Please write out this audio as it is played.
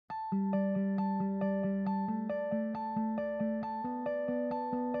The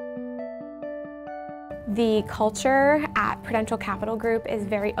culture at Prudential Capital Group is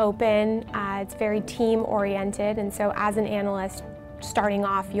very open, it's very team-oriented, and so as an analyst starting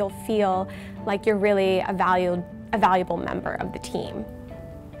off, you'll feel like you're really a valuable member of the team.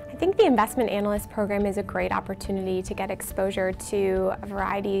 I think the investment analyst program is a great opportunity to get exposure to a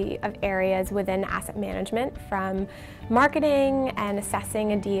variety of areas within asset management, from marketing and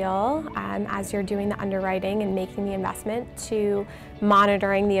assessing a deal as you're doing the underwriting and making the investment, to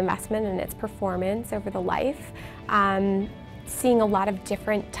monitoring the investment and its performance over the life. Seeing a lot of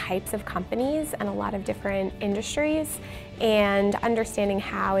different types of companies and a lot of different industries, and understanding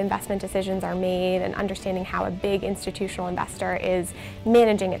how investment decisions are made and understanding how a big institutional investor is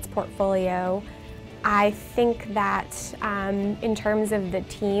managing its portfolio. I think that in terms of the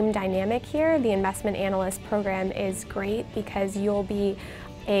team dynamic here, the investment analyst program is great because you'll be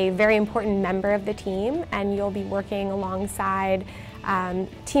a very important member of the team and you'll be working alongside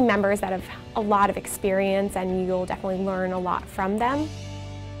team members that have a lot of experience, and you'll definitely learn a lot from them.